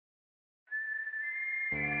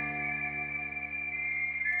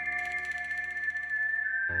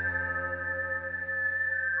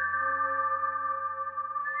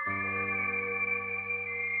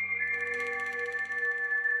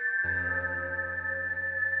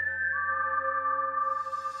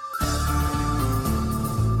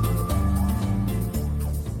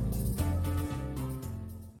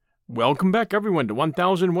Welcome back, everyone, to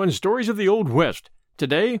 1001 Stories of the Old West.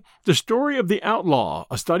 Today, the story of the Outlaw,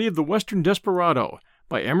 a study of the Western desperado,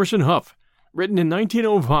 by Emerson Hough, written in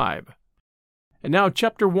 1905. And now,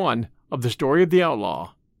 Chapter 1 of the story of the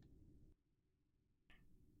Outlaw.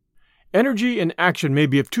 Energy and action may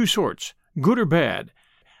be of two sorts, good or bad,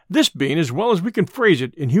 this being as well as we can phrase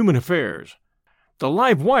it in human affairs. The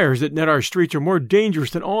live wires that net our streets are more dangerous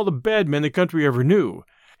than all the bad men the country ever knew,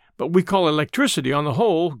 but we call electricity, on the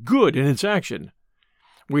whole, good in its action.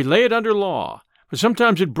 We lay it under law, but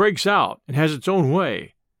sometimes it breaks out and has its own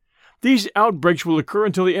way. These outbreaks will occur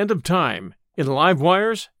until the end of time, in live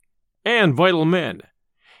wires and vital men.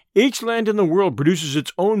 Each land in the world produces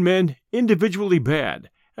its own men individually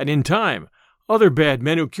bad, and in time, other bad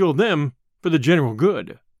men who kill them for the general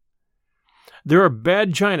good. There are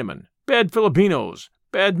bad Chinamen, bad Filipinos,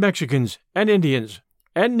 bad Mexicans and Indians,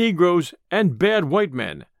 and Negroes, and bad white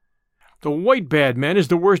men. The white bad man is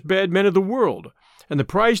the worst bad man of the world, and the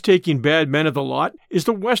prize-taking bad man of the lot is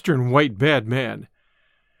the Western white bad man.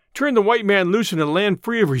 Turn the white man loose in a land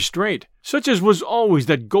free of restraint, such as was always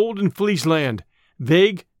that golden fleece land,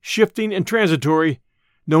 vague, shifting, and transitory,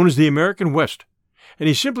 known as the American West, and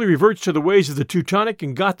he simply reverts to the ways of the Teutonic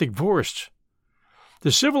and Gothic forests.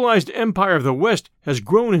 The civilized empire of the West has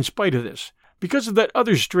grown in spite of this, because of that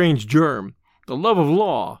other strange germ, the love of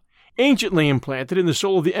law, anciently implanted in the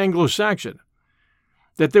soul of the Anglo-Saxon.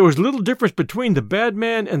 That there was little difference between the bad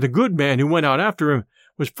man and the good man who went out after him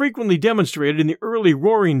was frequently demonstrated in the early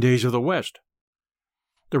roaring days of the West.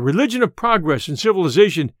 The religion of progress and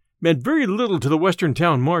civilization meant very little to the Western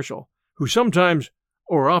town marshal, who sometimes,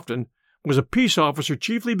 or often, was a peace officer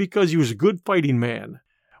chiefly because he was a good fighting man.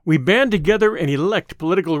 We band together and elect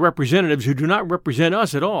political representatives who do not represent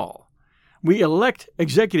us at all. We elect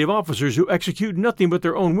executive officers who execute nothing but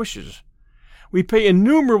their own wishes. We pay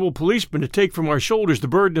innumerable policemen to take from our shoulders the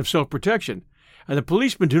burden of self-protection, and the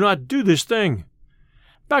policemen do not do this thing.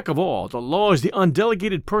 Back of all, the law is the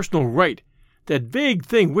undelegated personal right, that vague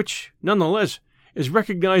thing which, nonetheless, is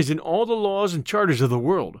recognized in all the laws and charters of the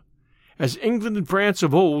world, as England and France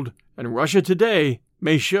of old, and Russia today,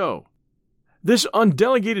 may show. This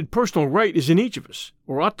undelegated personal right is in each of us,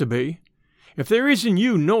 or ought to be. If there is in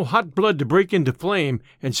you no hot blood to break into flame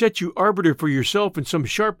and set you arbiter for yourself in some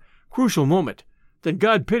sharp, crucial moment, then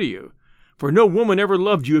God pity you, for no woman ever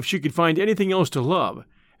loved you if she could find anything else to love,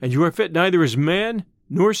 and you are fit neither as man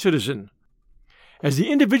nor citizen. As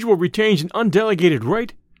the individual retains an undelegated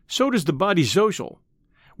right, so does the body social.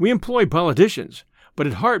 We employ politicians, but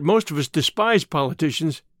at heart most of us despise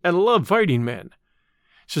politicians and love fighting men.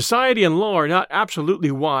 Society and law are not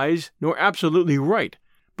absolutely wise nor absolutely right,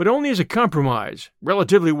 but only as a compromise,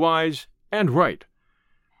 relatively wise and right.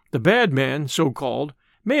 The bad man, so-called,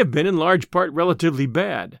 may have been in large part relatively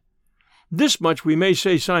bad. This much we may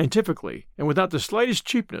say scientifically, and without the slightest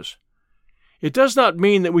cheapness. It does not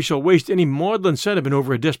mean that we shall waste any maudlin sentiment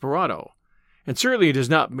over a desperado, and certainly it does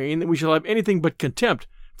not mean that we shall have anything but contempt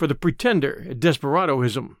for the pretender at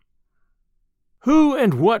desperadoism. Who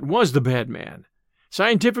and what was the bad man?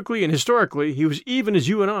 Scientifically and historically, he was even as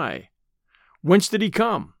you and I. Whence did he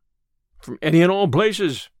come? From any and all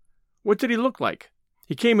places. What did he look like?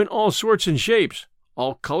 He came in all sorts and shapes,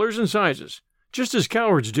 all colors and sizes, just as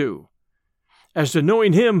cowards do. As to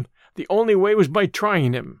knowing him, the only way was by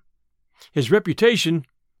trying him. His reputation,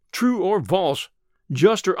 true or false,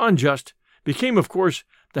 just or unjust, became, of course,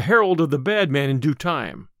 the herald of the bad man in due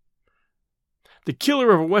time. The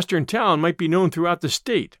killer of a Western town might be known throughout the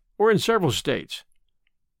state, or in several states.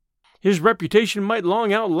 His reputation might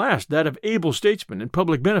long outlast that of able statesmen and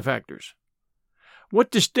public benefactors. What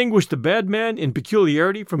distinguished the bad man in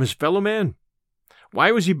peculiarity from his fellow man?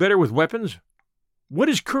 Why was he better with weapons? What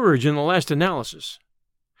is courage in the last analysis?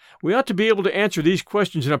 We ought to be able to answer these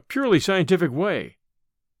questions in a purely scientific way.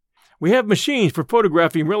 We have machines for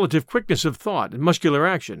photographing relative quickness of thought and muscular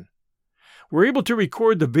action. We're able to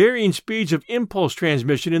record the varying speeds of impulse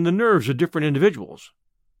transmission in the nerves of different individuals.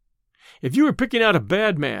 If you were picking out a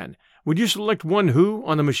bad man, would you select one who,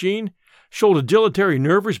 on the machine, showed a dilatory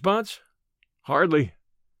nerve response? Hardly.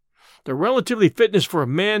 The relatively fitness for a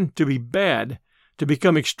man to be bad, to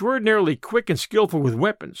become extraordinarily quick and skillful with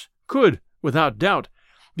weapons, could, without doubt,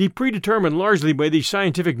 be predetermined largely by these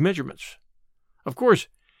scientific measurements. Of course,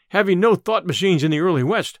 having no thought machines in the early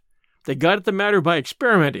West, they got at the matter by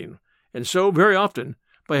experimenting, and so, very often,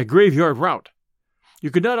 by a graveyard route. You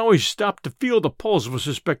could not always stop to feel the pulse of a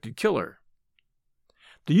suspected killer.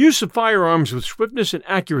 The use of firearms with swiftness and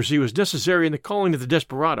accuracy was necessary in the calling of the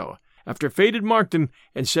desperado, after fate had marked him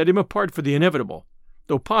and set him apart for the inevitable,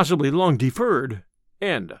 though possibly long deferred,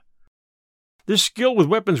 end. This skill with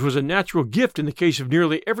weapons was a natural gift in the case of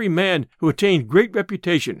nearly every man who attained great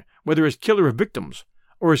reputation, whether as killer of victims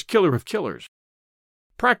or as killer of killers.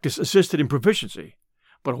 Practice assisted in proficiency,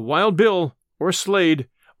 but a Wild Bill, or a Slade,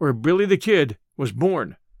 or a Billy the Kid was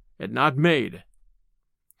born, and not made.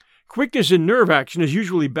 Quickness in nerve action is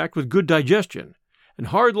usually backed with good digestion, and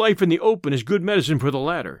hard life in the open is good medicine for the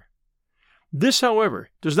latter. This,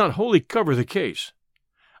 however, does not wholly cover the case.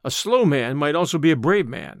 A slow man might also be a brave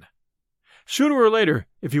man. Sooner or later,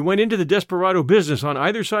 if he went into the desperado business on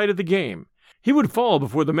either side of the game, he would fall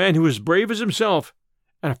before the man who was brave as himself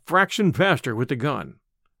and a fraction faster with the gun.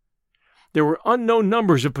 There were unknown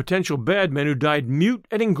numbers of potential bad men who died mute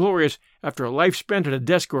and inglorious after a life spent at a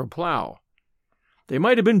desk or a plow. They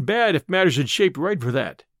might have been bad if matters had shaped right for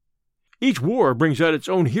that. Each war brings out its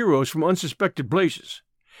own heroes from unsuspected places.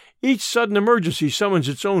 Each sudden emergency summons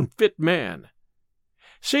its own fit man.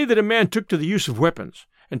 Say that a man took to the use of weapons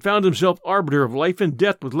and found himself arbiter of life and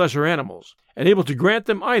death with lesser animals, and able to grant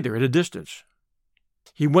them either at a distance.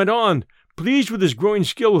 He went on, pleased with his growing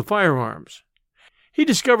skill with firearms. He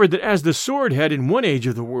discovered that as the sword had in one age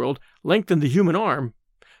of the world lengthened the human arm,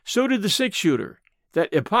 so did the six-shooter,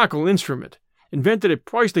 that epochal instrument, invented at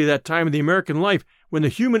precisely that time in the American life when the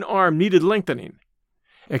human arm needed lengthening,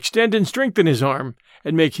 extend and strengthen his arm,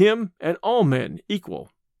 and make him and all men equal.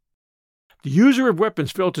 The user of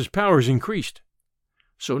weapons felt his powers increased.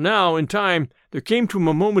 So now, in time, there came to him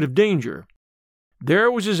a moment of danger.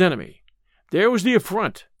 There was his enemy. There was the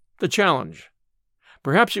affront, the challenge.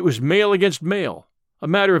 Perhaps it was male against male, a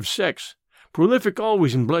matter of sex, prolific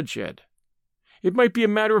always in bloodshed. It might be a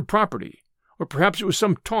matter of property, or perhaps it was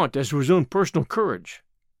some taunt as to his own personal courage.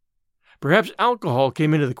 Perhaps alcohol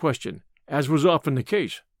came into the question, as was often the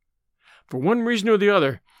case. For one reason or the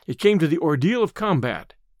other, it came to the ordeal of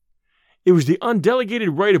combat. It was the undelegated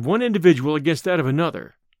right of one individual against that of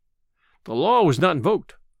another. The law was not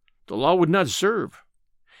invoked. The law would not serve.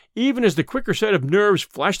 Even as the quicker set of nerves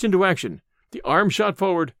flashed into action, the arm shot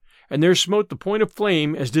forward, and there smote the point of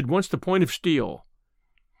flame as did once the point of steel.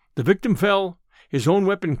 The victim fell, his own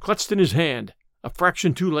weapon clutched in his hand, a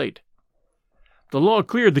fraction too late. The law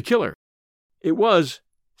cleared the killer. It was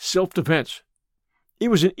self-defense. It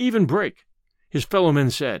was an even break, his fellow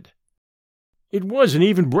men said. It was an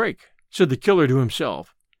even break, said the killer to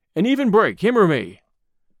himself. An even break, him or me.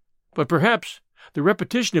 But perhaps the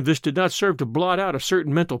repetition of this did not serve to blot out a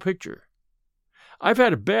certain mental picture. I've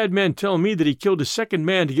had a bad man tell me that he killed a second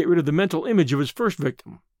man to get rid of the mental image of his first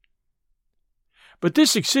victim. But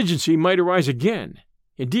this exigency might arise again.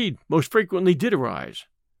 Indeed, most frequently did arise.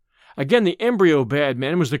 Again, the embryo bad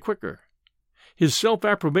man was the quicker. His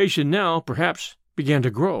self-approbation now, perhaps, began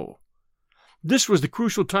to grow. This was the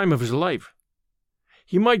crucial time of his life.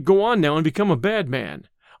 He might go on now and become a bad man,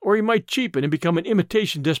 or he might cheapen and become an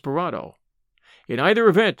imitation desperado. In either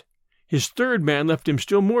event, his third man left him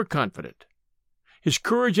still more confident. His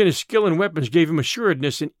courage and his skill in weapons gave him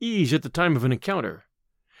assuredness and ease at the time of an encounter.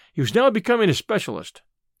 He was now becoming a specialist.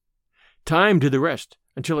 Time did the rest,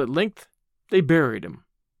 until at length they buried him.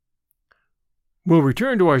 We'll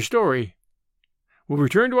return to our story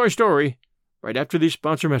right after these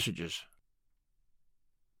sponsor messages.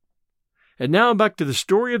 And now back to the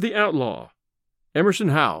story of the Outlaw, Emerson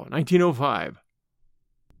Hough, 1905.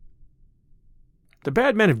 The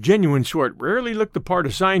bad man of genuine sort rarely looked the part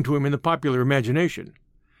assigned to him in the popular imagination.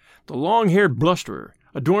 The long-haired blusterer,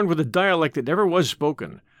 adorned with a dialect that never was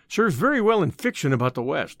spoken, serves very well in fiction about the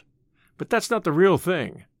West. But that's not the real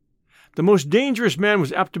thing. The most dangerous man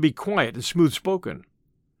was apt to be quiet and smooth-spoken.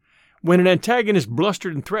 When an antagonist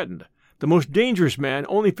blustered and threatened, the most dangerous man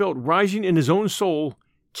only felt rising in his own soul,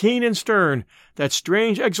 keen and stern, that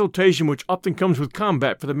strange exultation which often comes with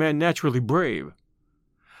combat for the man naturally brave.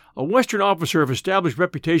 A Western officer of established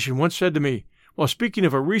reputation once said to me, while speaking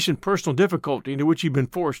of a recent personal difficulty into which he'd been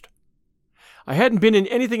forced, I hadn't been in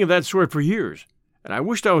anything of that sort for years, and I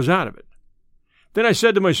wished I was out of it. Then I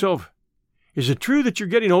said to myself, is it true that you're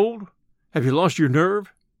getting old? Have you lost your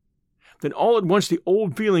nerve? Then all at once the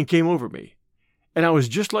old feeling came over me, and I was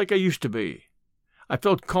just like I used to be. I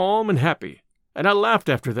felt calm and happy, and I laughed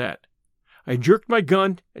after that. I jerked my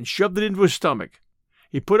gun and shoved it into his stomach.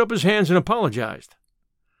 He put up his hands and apologized.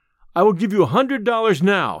 I will give you $100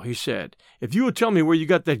 now, he said, if you will tell me where you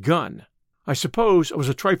got that gun. I suppose I was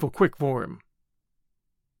a trifle quick for him.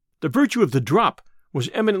 The virtue of the drop was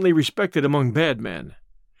eminently respected among bad men.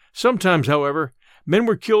 Sometimes, however, men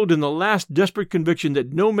were killed in the last desperate conviction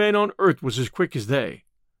that no man on earth was as quick as they.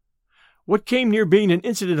 What came near being an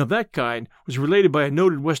incident of that kind was related by a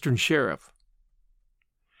noted Western sheriff.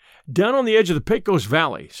 Down on the edge of the Pecos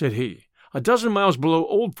Valley, said he, a dozen miles below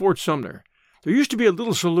old Fort Sumner, there used to be a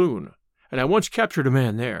little saloon, and I once captured a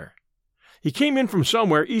man there. He came in from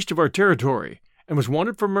somewhere east of our territory and was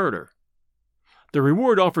wanted for murder. The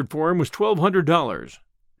reward offered for him was $1,200.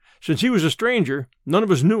 Since he was a stranger, none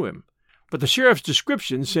of us knew him, but the sheriff's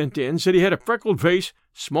description sent in said he had a freckled face,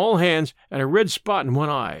 small hands, and a red spot in one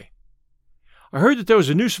eye. I heard that there was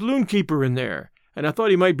a new saloon keeper in there, and I thought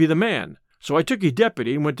he might be the man, so I took a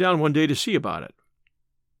deputy and went down one day to see about it.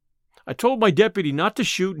 I told my deputy not to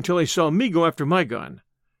shoot until he saw me go after my gun.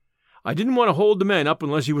 I didn't want to hold the man up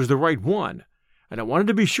unless he was the right one, and I wanted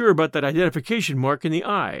to be sure about that identification mark in the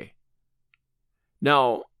eye.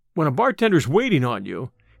 Now, when a bartender's waiting on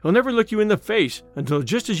you, he'll never look you in the face until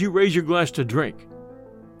just as you raise your glass to drink.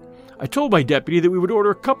 I told my deputy that we would order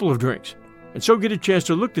a couple of drinks, and so get a chance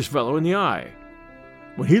to look this fellow in the eye.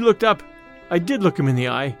 When he looked up, I did look him in the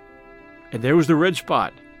eye, and there was the red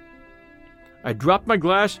spot. I dropped my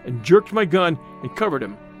glass and jerked my gun and covered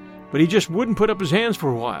him, but he just wouldn't put up his hands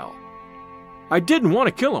for a while. I didn't want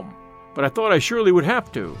to kill him, but I thought I surely would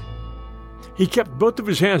have to. He kept both of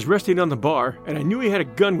his hands resting on the bar, and I knew he had a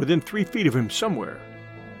gun within 3 feet of him somewhere.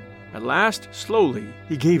 At last, slowly,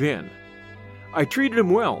 he gave in. I treated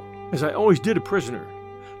him well, as I always did a prisoner,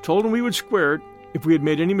 told him we would square it if we had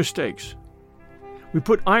made any mistakes. We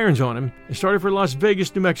put irons on him and started for Las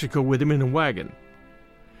Vegas, New Mexico with him in a wagon.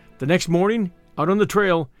 The next morning, out on the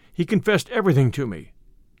trail, he confessed everything to me.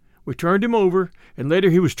 We turned him over, and later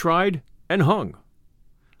he was tried and hung.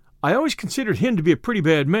 I always considered him to be a pretty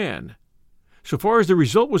bad man. So far as the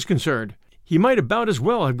result was concerned, he might about as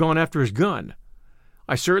well have gone after his gun.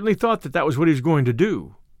 I certainly thought that was what he was going to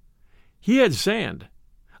do. He had sand.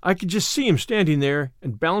 I could just see him standing there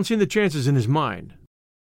and balancing the chances in his mind.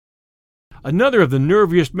 Another of the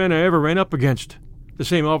nerviest men I ever ran up against, the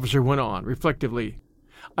same officer went on, reflectively,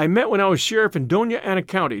 I met when I was sheriff in Dona Ana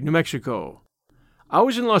County, New Mexico. I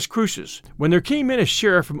was in Las Cruces when there came in a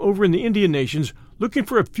sheriff from over in the Indian Nations looking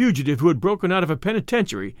for a fugitive who had broken out of a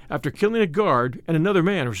penitentiary after killing a guard and another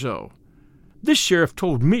man or so. This sheriff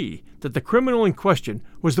told me that the criminal in question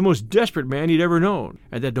was the most desperate man he'd ever known,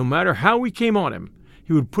 and that no matter how we came on him,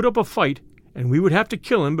 he would put up a fight and we would have to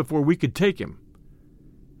kill him before we could take him.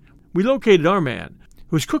 We located our man,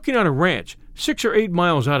 who was cooking on a ranch 6 or 8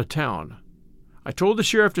 miles out of town. I told the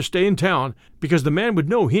sheriff to stay in town because the man would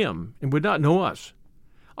know him and would not know us.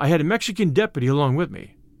 I had a Mexican deputy along with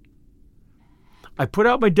me. I put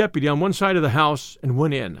out my deputy on one side of the house and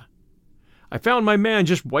went in. I found my man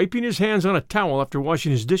just wiping his hands on a towel after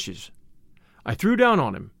washing his dishes. I threw down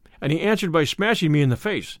on him, and he answered by smashing me in the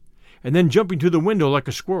face, and then jumping to the window like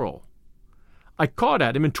a squirrel. I caught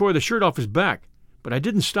at him and tore the shirt off his back, but I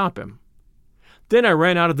didn't stop him. Then I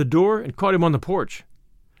ran out of the door and caught him on the porch.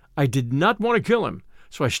 I did not want to kill him,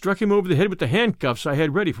 so I struck him over the head with the handcuffs I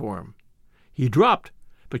had ready for him. He dropped,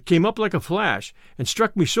 but came up like a flash and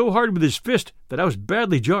struck me so hard with his fist that I was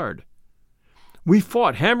badly jarred. We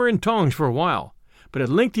fought hammer and tongs for a while, but at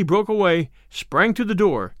length he broke away, sprang to the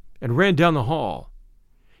door, and ran down the hall.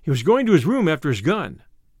 He was going to his room after his gun.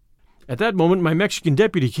 At that moment my Mexican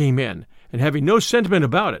deputy came in, and having no sentiment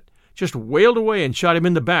about it, just wailed away and shot him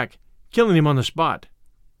in the back, killing him on the spot.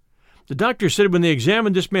 The doctor said when they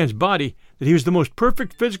examined this man's body that he was the most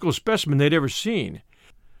perfect physical specimen they'd ever seen.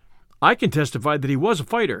 I can testify that he was a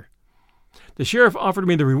fighter. The sheriff offered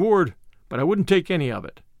me the reward, but I wouldn't take any of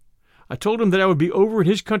it. I told him that I would be over in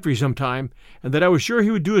his country sometime, and that I was sure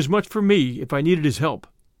he would do as much for me if I needed his help.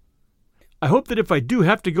 I hope that if I do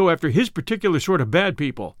have to go after his particular sort of bad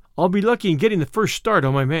people, I'll be lucky in getting the first start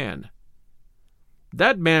on my man.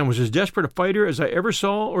 That man was as desperate a fighter as I ever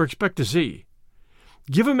saw or expect to see.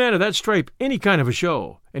 Give a man of that stripe any kind of a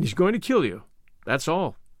show, and he's going to kill you. That's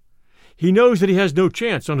all. He knows that he has no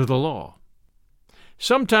chance under the law.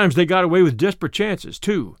 Sometimes they got away with desperate chances,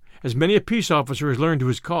 too, as many a peace officer has learned to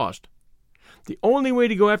his cost. The only way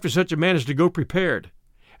to go after such a man is to go prepared,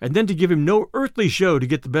 and then to give him no earthly show to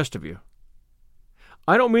get the best of you.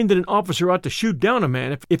 I don't mean that an officer ought to shoot down a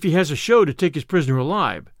man if he has a show to take his prisoner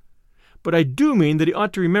alive, but I do mean that he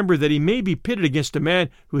ought to remember that he may be pitted against a man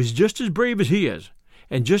who is just as brave as he is,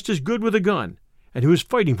 and just as good with a gun, and who is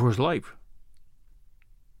fighting for his life.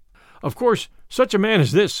 Of course, such a man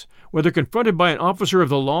as this, whether confronted by an officer of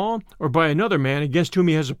the law or by another man against whom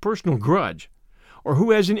he has a personal grudge, or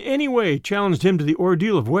who has in any way challenged him to the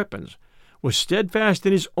ordeal of weapons, was steadfast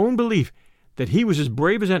in his own belief that he was as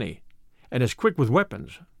brave as any, and as quick with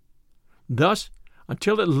weapons. Thus,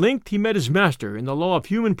 until at length he met his master in the law of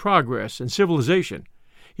human progress and civilization,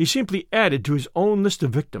 he simply added to his own list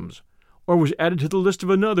of victims, or was added to the list of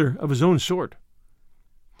another of his own sort.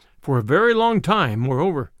 For a very long time,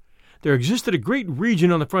 moreover, there existed a great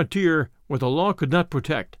region on the frontier where the law could not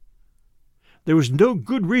protect. There was no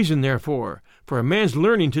good reason, therefore, for a man's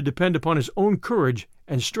learning to depend upon his own courage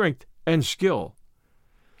and strength and skill.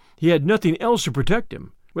 He had nothing else to protect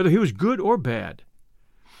him, whether he was good or bad.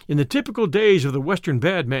 In the typical days of the Western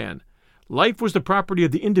bad man, life was the property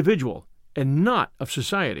of the individual and not of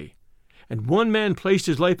society, and one man placed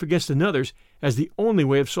his life against another's as the only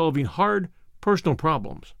way of solving hard personal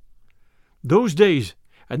problems. Those days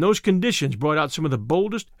and those conditions brought out some of the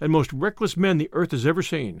boldest and most reckless men the earth has ever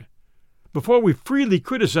seen. Before we freely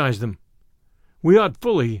criticize them, we ought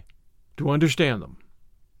fully to understand them.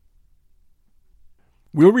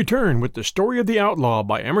 We'll return with The Story of the Outlaw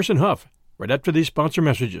by Emerson Hough right after these sponsor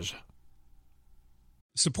messages.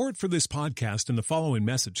 Support for this podcast and the following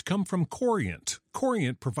message come from Corient.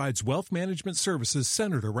 Corient provides wealth management services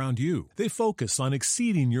centered around you. They focus on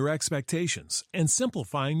exceeding your expectations and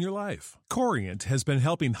simplifying your life. Corient has been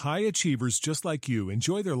helping high achievers just like you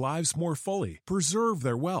enjoy their lives more fully, preserve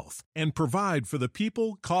their wealth, and provide for the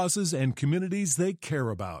people, causes, and communities they care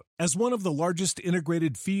about. As one of the largest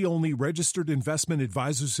integrated fee-only registered investment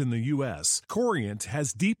advisors in the U.S., Corient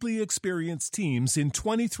has deeply experienced teams in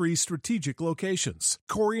 23 strategic locations.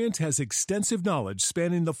 Corient has extensive knowledge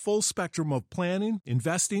spanning the full spectrum of planning,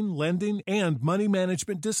 investing, lending, and money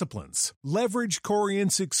management disciplines. Leverage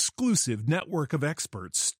Corient's exclusive network of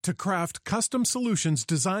experts to craft custom solutions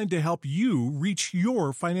designed to help you reach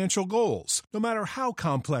your financial goals, no matter how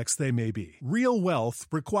complex they may be. Real wealth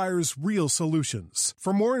requires real solutions.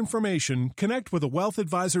 For more information, connect with a wealth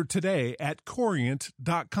advisor today at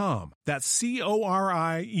Corient.com. That's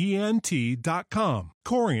Corient.com.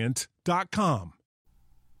 Corient.com.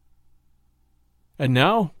 And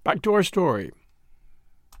now, back to our story.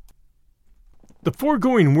 The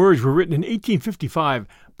foregoing words were written in 1855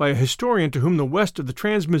 by a historian to whom the west of the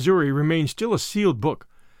Trans-Missouri remains still a sealed book,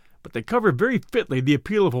 but they cover very fitly the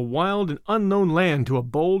appeal of a wild and unknown land to a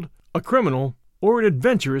bold, a criminal, or an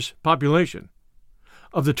adventurous population.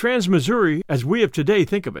 Of the Trans-Missouri as we of today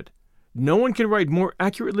think of it, no one can write more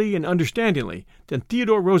accurately and understandingly than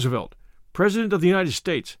Theodore Roosevelt, President of the United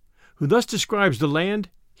States, who thus describes the land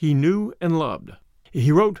he knew and loved.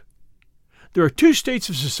 He wrote, "There are two states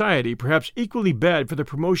of society perhaps equally bad for the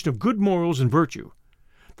promotion of good morals and virtue,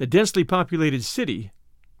 the densely populated city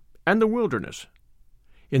and the wilderness.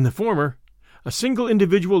 In the former, a single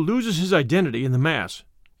individual loses his identity in the mass,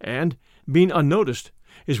 and, being unnoticed,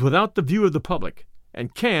 is without the view of the public,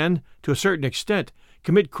 and can, to a certain extent,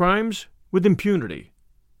 commit crimes with impunity.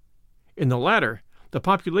 In the latter, the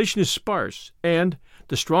population is sparse, and,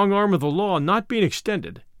 the strong arm of the law not being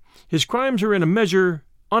extended, his crimes are in a measure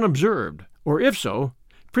unobserved, or if so,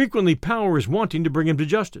 frequently power is wanting to bring him to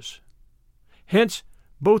justice. Hence,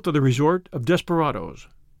 both are the resort of desperadoes.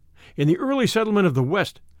 In the early settlement of the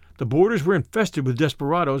West, the borders were infested with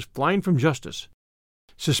desperadoes flying from justice.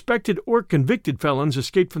 Suspected or convicted felons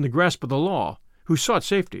escaped from the grasp of the law, who sought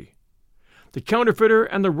safety. The counterfeiter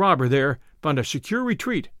and the robber there found a secure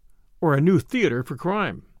retreat, or a new theater for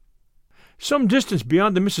crime. Some distance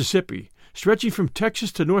beyond the Mississippi, stretching from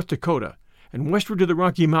Texas to North Dakota, and westward to the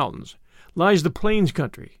Rocky Mountains, lies the Plains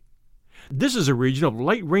country. This is a region of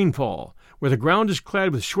light rainfall, where the ground is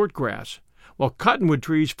clad with short grass, while cottonwood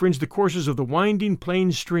trees fringe the courses of the winding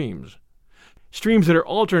plains streams that are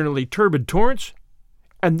alternately turbid torrents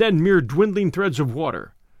and then mere dwindling threads of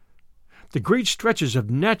water. The great stretches of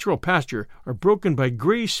natural pasture are broken by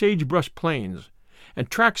gray sagebrush plains and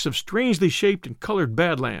tracts of strangely shaped and colored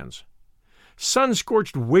badlands,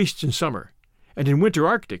 sun-scorched wastes in summer, and in winter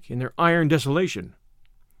Arctic in their iron desolation.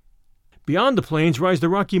 Beyond the plains rise the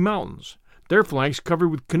Rocky Mountains, their flanks covered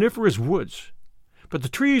with coniferous woods, but the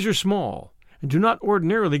trees are small and do not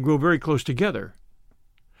ordinarily grow very close together.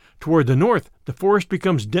 Toward the north, the forest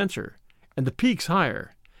becomes denser, and the peaks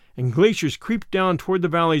higher, and glaciers creep down toward the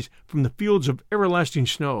valleys from the fields of everlasting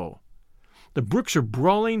snow. The brooks are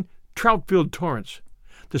brawling, trout-filled torrents.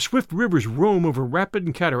 The swift rivers roam over rapid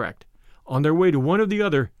and cataract, on their way to one or the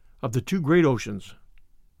other of the two great oceans.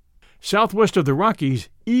 Southwest of the Rockies,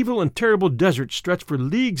 evil and terrible deserts stretch for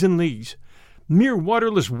leagues and leagues, mere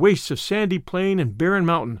waterless wastes of sandy plain and barren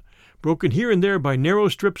mountain, broken here and there by narrow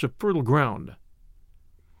strips of fertile ground.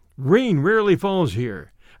 Rain rarely falls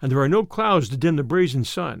here, and there are no clouds to dim the brazen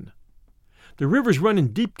sun. The rivers run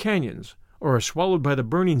in deep canyons, or are swallowed by the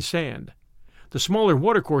burning sand. The smaller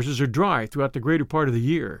watercourses are dry throughout the greater part of the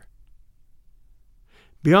year.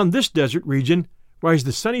 Beyond this desert region rise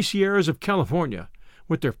the sunny Sierras of California,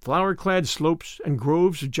 with their flower-clad slopes and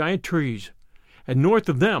groves of giant trees, and north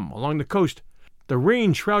of them, along the coast, the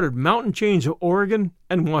rain-shrouded mountain chains of Oregon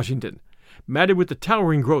and Washington, matted with the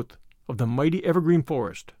towering growth of the mighty evergreen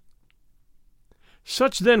forest.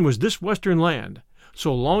 Such then was this western land,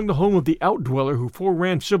 so long the home of the outdweller who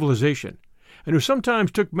foreran civilization, and who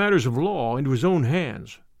sometimes took matters of law into his own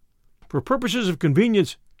hands. For purposes of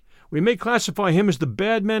convenience, we may classify him as the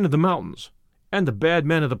bad man of the mountains and the bad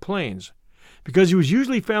man of the plains, because he was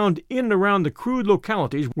usually found in and around the crude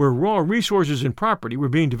localities where raw resources and property were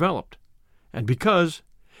being developed, and because,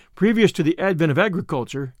 previous to the advent of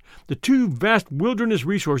agriculture, the two vast wilderness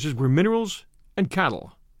resources were minerals and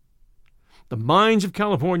cattle. The mines of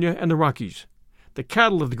California and the Rockies, the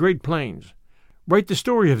cattle of the Great Plains, write the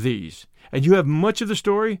story of these, and you have much of the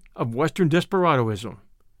story of Western desperadoism.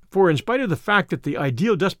 For in spite of the fact that the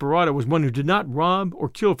ideal desperado was one who did not rob or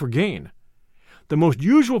kill for gain, the most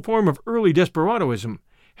usual form of early desperadoism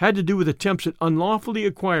had to do with attempts at unlawfully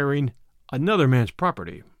acquiring another man's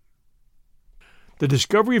property. The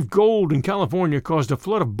discovery of gold in California caused a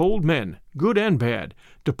flood of bold men, good and bad,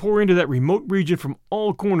 to pour into that remote region from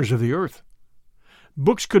all corners of the earth.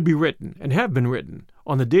 Books could be written, and have been written,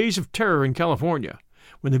 on the days of terror in California,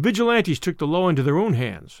 when the vigilantes took the law into their own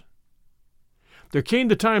hands. There came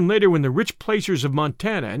the time later when the rich placers of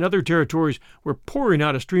Montana and other territories were pouring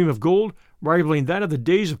out a stream of gold rivaling that of the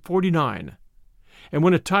days of '49, and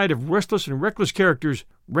when a tide of restless and reckless characters,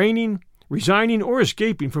 reigning, resigning, or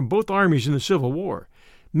escaping from both armies in the Civil War,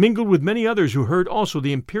 mingled with many others who heard also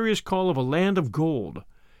the imperious call of a land of gold,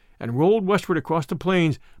 and rolled westward across the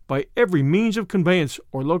plains by every means of conveyance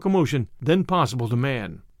or locomotion then possible to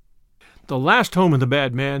man. The last home of the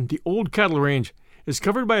bad man, the old cattle range, is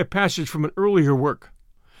covered by a passage from an earlier work.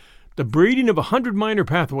 The braiding of 100 minor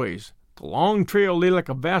pathways, the long trail lay like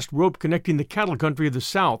a vast rope connecting the cattle country of the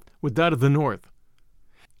south with that of the north.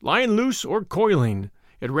 Lying loose or coiling,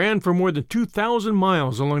 it ran for more than 2,000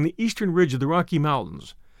 miles along the eastern ridge of the Rocky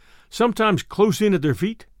Mountains, sometimes close in at their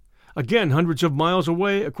feet, again hundreds of miles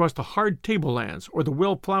away across the hard tablelands or the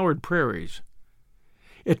well-flowered prairies.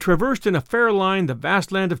 It traversed in a fair line the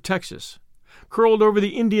vast land of Texas, curled over the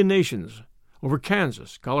Indian nations, over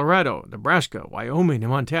Kansas, Colorado, Nebraska, Wyoming,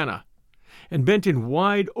 and Montana, and bent in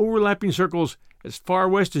wide, overlapping circles as far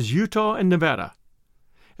west as Utah and Nevada,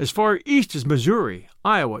 as far east as Missouri,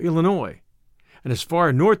 Iowa, Illinois, and as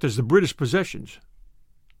far north as the British possessions.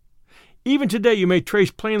 Even today you may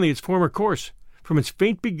trace plainly its former course, from its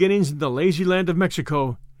faint beginnings in the lazy land of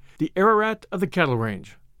Mexico, the Ararat of the cattle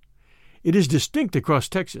range. It is distinct across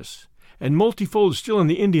Texas, and multifold still in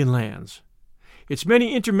the Indian lands. Its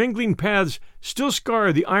many intermingling paths still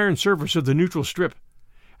scar the iron surface of the neutral strip,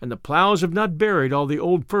 and the plows have not buried all the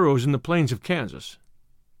old furrows in the plains of Kansas.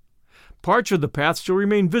 Parts of the path still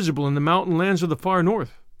remain visible in the mountain lands of the far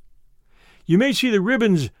north. You may see the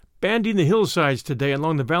ribbons banding the hillsides today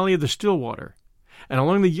along the valley of the Stillwater, and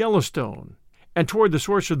along the Yellowstone, and toward the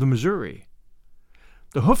source of the Missouri.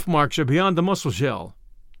 The hoof marks are beyond the Musselshell,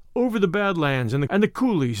 over the Badlands and the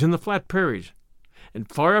coulees and the flat prairies, and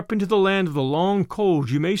far up into the land of the long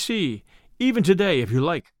colds you may see, even today if you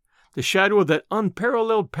like, the shadow of that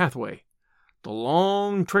unparalleled pathway, the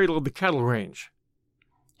long trail of the cattle range.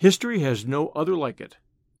 History has no other like it.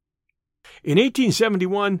 In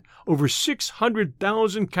 1871, over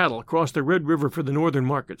 600,000 cattle crossed the Red River for the northern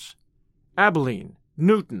markets. Abilene,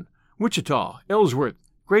 Newton, Wichita, Ellsworth,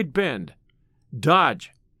 Great Bend,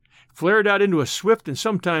 Dodge, flared out into a swift and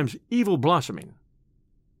sometimes evil blossoming.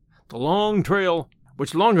 The long trail,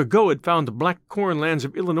 which long ago had found the black corn lands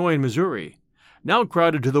of Illinois and Missouri, now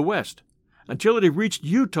crowded to the west, until it had reached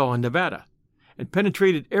Utah and Nevada, and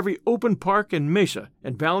penetrated every open park and mesa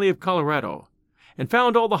and valley of Colorado, and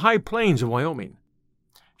found all the high plains of Wyoming.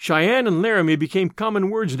 Cheyenne and Laramie became common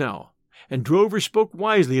words now, and drovers spoke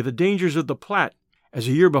wisely of the dangers of the Platte, as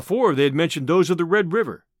a year before they had mentioned those of the Red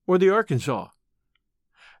River or the Arkansas.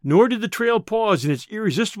 Nor did the trail pause in its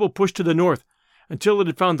irresistible push to the north until it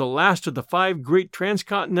had found the last of the 5 great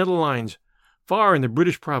transcontinental lines far in the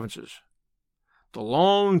British provinces. The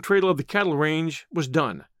long trail of the cattle range was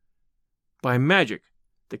done. By magic,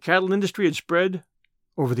 the cattle industry had spread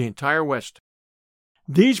over the entire West.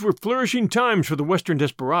 These were flourishing times for the Western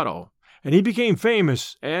desperado, and he became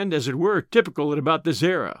famous and, as it were, typical at about this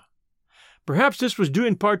era. Perhaps this was due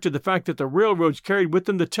in part to the fact that the railroads carried with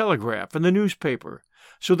them the telegraph and the newspaper,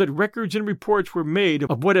 so that records and reports were made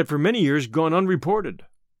of what had for many years gone unreported.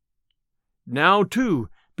 Now, too,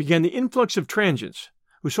 began the influx of transients,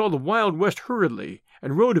 who saw the Wild West hurriedly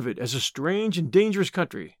and wrote of it as a strange and dangerous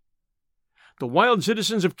country. The wild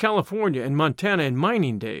citizens of California and Montana in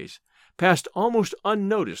mining days passed almost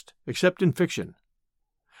unnoticed except in fiction.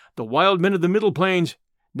 The wild men of the Middle Plains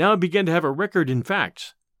now began to have a record in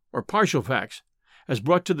facts, or partial facts, as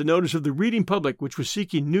brought to the notice of the reading public which was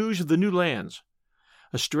seeking news of the new lands.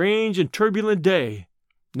 A strange and turbulent day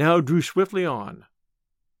now drew swiftly on.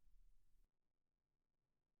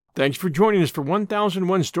 Thanks for joining us for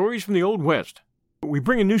 1001 Stories from the Old West. We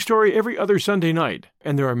bring a new story every other Sunday night,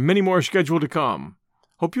 and there are many more scheduled to come.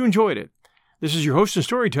 Hope you enjoyed it. This is your host and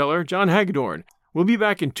storyteller, John Hagedorn. We'll be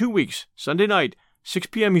back in 2 weeks, Sunday night, 6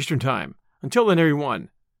 p.m. Eastern Time. Until then, everyone,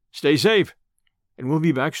 stay safe, and we'll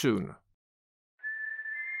be back soon.